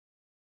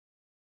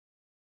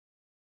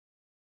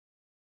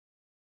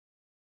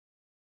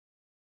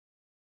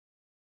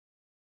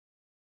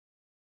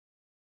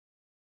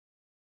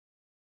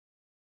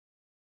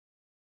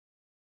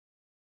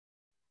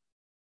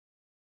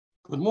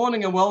Good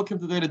morning and welcome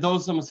to the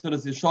dose of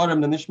Mesillas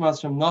Yesharim, the Nishmas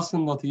from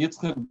Nasan, not the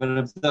Yitzchak, but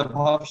Reb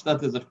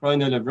Hofstadt is a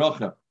Chroine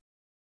Levracha.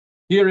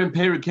 Here in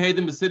Perek,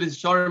 the Mesillas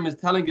Yesharim is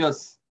telling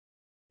us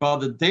about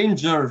the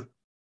danger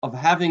of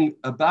having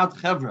a bad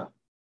chevra.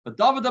 But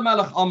David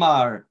HaMelech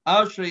Omar,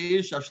 Ashrei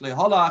Ish, Ashlei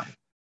Halach,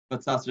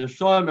 but Tzas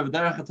Yesharim,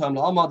 Evderech Hatam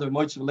La'amad,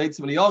 Moitz V'leitz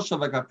V'liyosha,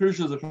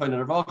 V'kaprush is a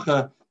Chroine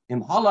Levracha,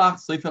 Im Halach,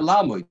 Sefer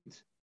Lamoid.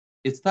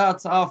 It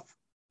starts off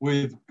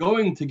with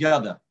going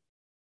together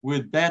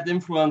with bad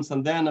influence,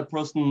 and then a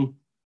person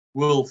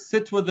will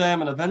sit with them,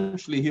 and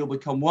eventually he'll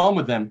become one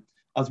with them,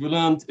 as we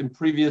learned in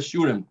previous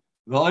shurim.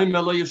 David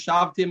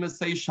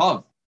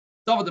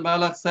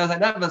HaMelech says, I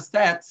never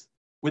sat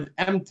with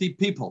empty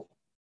people.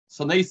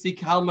 So Nesi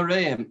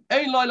Kalmareim.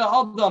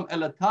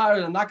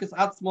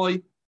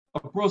 A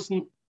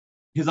person,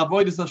 his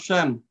avoidance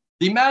Hashem,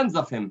 demands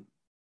of him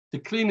to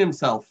clean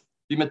himself,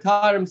 to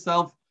matar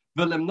himself,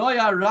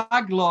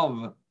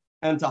 raglov,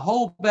 and to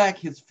hold back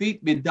his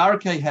feet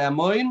midarkei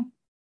ha'amoin,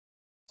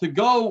 to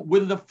go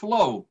with the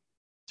flow,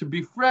 to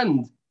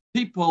befriend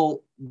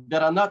people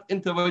that are not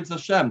into avodas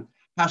Hashem.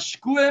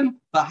 Hashkuim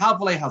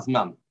v'havlei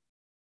hazman.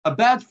 A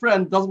bad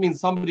friend doesn't mean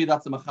somebody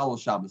that's a machal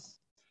Shabbos.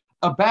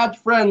 A bad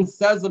friend,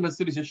 says the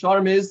Mesillas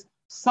Yesharim, is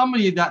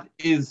somebody that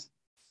is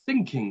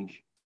thinking.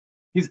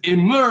 He's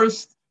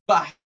immersed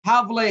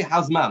v'havlei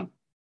hazman.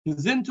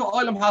 He's into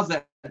olam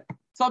hazeh.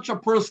 Such a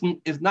person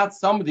is not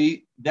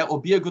somebody that will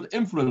be a good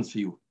influence for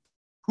you.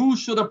 Who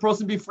should a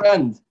person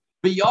befriend?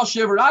 A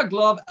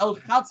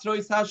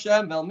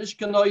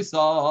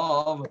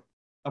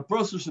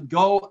person should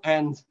go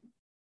and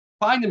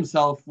find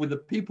himself with the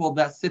people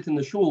that sit in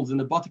the shuls, in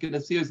the Batik and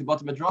Mesillas, the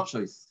Batik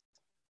Midrashos,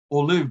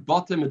 or live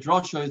Batik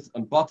Midrashos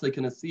and Batik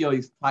and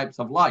Mesillas types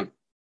of life.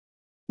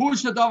 Who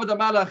should David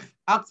HaMelech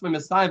Atzma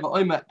Messiah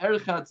v'Omer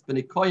Erchatz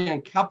b'Nikoy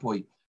and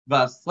Kapoy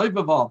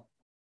v'Soivava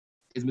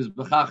is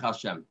Mizbechach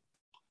Hashem.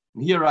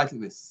 And here writing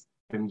this.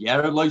 It's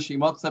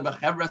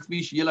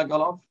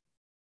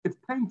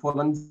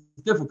painful and it's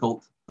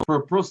difficult for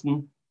a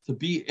person to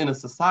be in a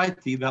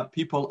society that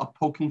people are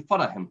poking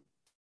fun at him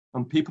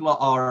and people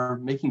are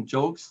making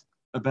jokes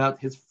about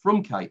his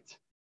frumkeit.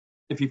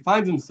 If he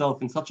finds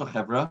himself in such a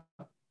chevra,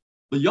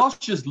 the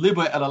yoshes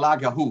liba el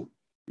alagahu.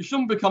 You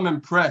shouldn't become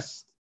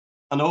impressed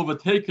and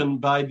overtaken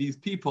by these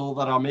people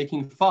that are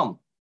making fun.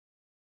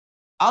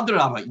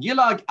 Adrava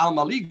yilag al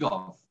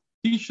maligov.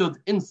 He should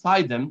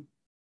inside them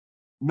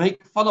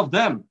make fun of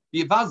them.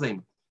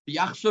 And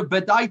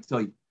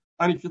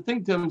he should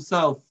think to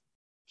himself,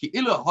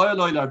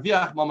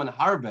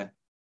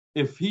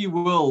 if he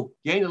will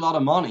gain a lot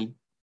of money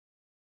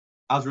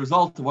as a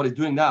result of what he's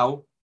doing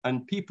now,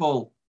 and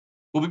people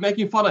will be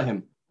making fun of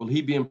him, will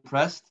he be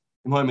impressed?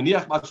 The Veld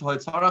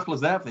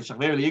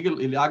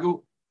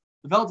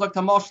like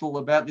Tamashal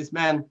about this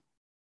man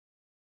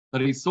that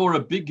he saw a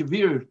big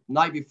gevir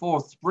night before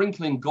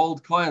sprinkling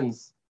gold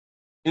coins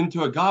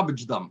into a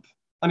garbage dump.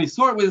 And he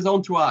saw it with his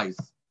own two eyes.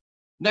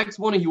 Next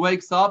morning he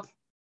wakes up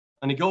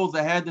and he goes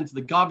ahead into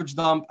the garbage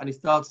dump and he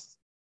starts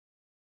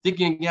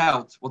digging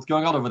out what's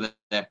going on over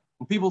there.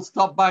 And people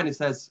stop by and he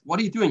says, what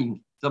are you doing?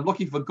 He says, I'm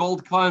looking for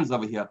gold coins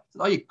over here. He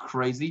says, are you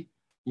crazy?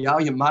 You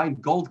out of your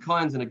mind? Gold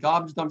coins in a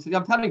garbage dump? He said, yeah,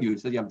 I'm telling you. He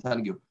said, yeah, I'm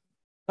telling you.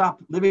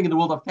 Stop living in the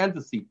world of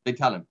fantasy, they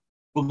tell him.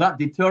 Will that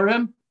deter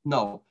him?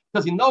 No.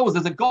 Because he knows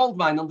there's a gold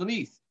mine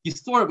underneath. He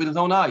saw it with his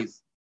own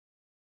eyes.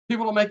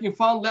 People are making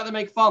fun, let them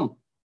make fun.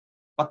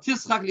 But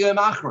tischak yom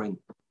achrin,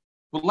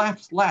 who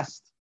laughs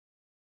last,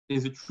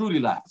 is it truly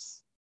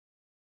laughs.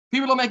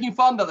 People are making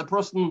fun that the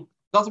person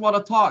doesn't want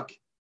to talk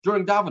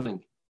during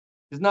davening.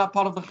 He's not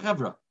part of the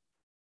chevra.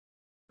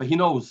 But he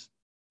knows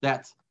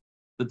that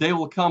the day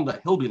will come that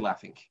he'll be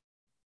laughing.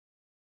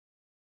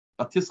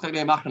 But tischak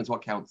yom achrin is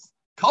what counts.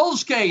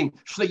 Kolshkein,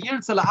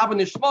 shleyirtze la'aben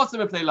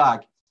nishmosim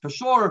epleilag. For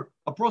sure,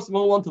 a person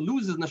won't want to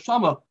lose his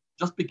neshama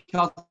just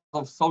because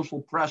of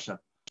social pressure,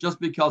 just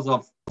because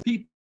of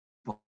people.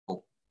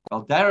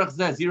 Well,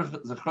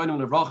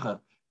 the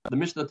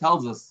Mishnah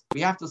tells us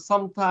we have to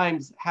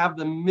sometimes have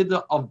the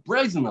midah of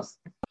brazenness.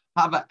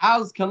 Have a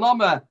az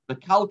kanama, the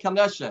kal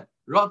kanesha,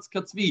 rotz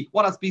katzvi.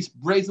 What has be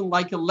brazen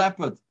like a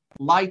leopard,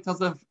 light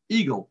as an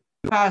eagle,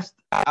 fast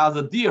as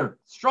a deer,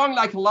 strong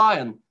like a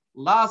lion.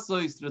 The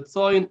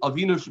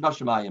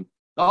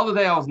other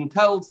day I was in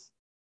Telz,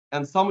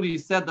 and somebody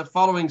said the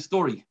following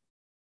story.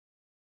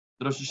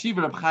 The Rosh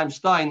Hashiva Reb Chaim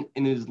Stein,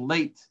 in his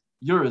late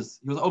years,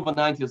 he was over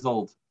 90 years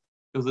old.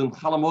 He was in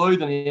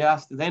Chalamoid, and he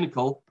asked his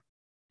uncle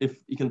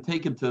if he can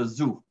take him to a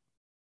zoo.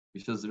 He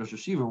says, Rosh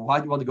Hashiva, why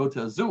do you want to go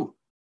to a zoo?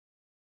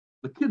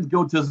 The kids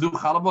go to a zoo,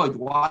 Chalamoid.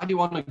 Why do you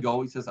want to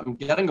go? He says, I'm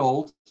getting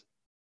old,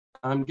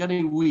 I'm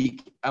getting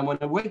weak, and when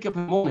I wake up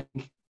in the morning,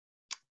 I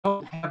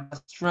don't have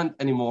the strength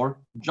anymore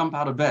to jump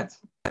out of bed.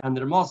 And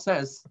the Ramah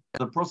says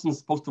the person is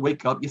supposed to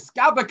wake up. You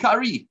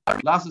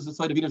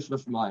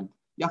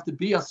have to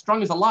be as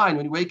strong as a lion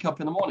when you wake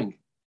up in the morning.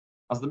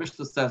 As the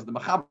Mishnah says, the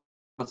Mechaber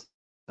says.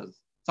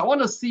 So I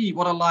want to see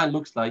what a lion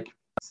looks like,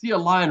 see a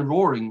lion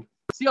roaring,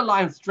 see a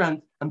lion's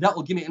strength, and that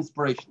will give me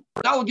inspiration.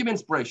 That will give me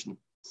inspiration.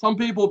 Some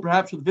people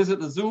perhaps should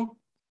visit the zoo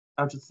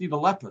and should see the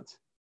leopard.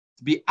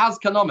 To be as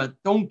kanomet,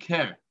 don't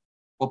care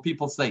what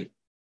people say.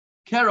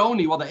 Care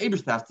only what the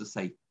Eibishter has to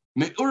say.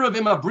 Me'urav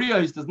im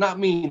abriyos does not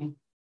mean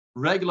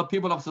regular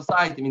people of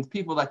society. It means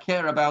people that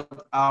care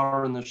about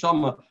our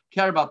neshama,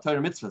 care about Torah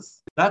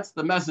mitzvahs. That's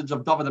the message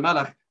of David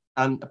HaMelech.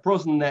 And a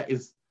person that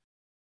is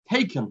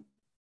taken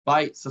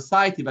by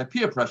society, by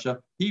peer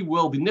pressure, he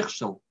will be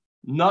nichshel,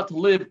 not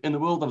live in the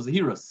world of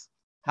Zahirus.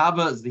 Have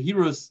a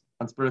Zahirus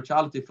and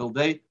spirituality filled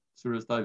day.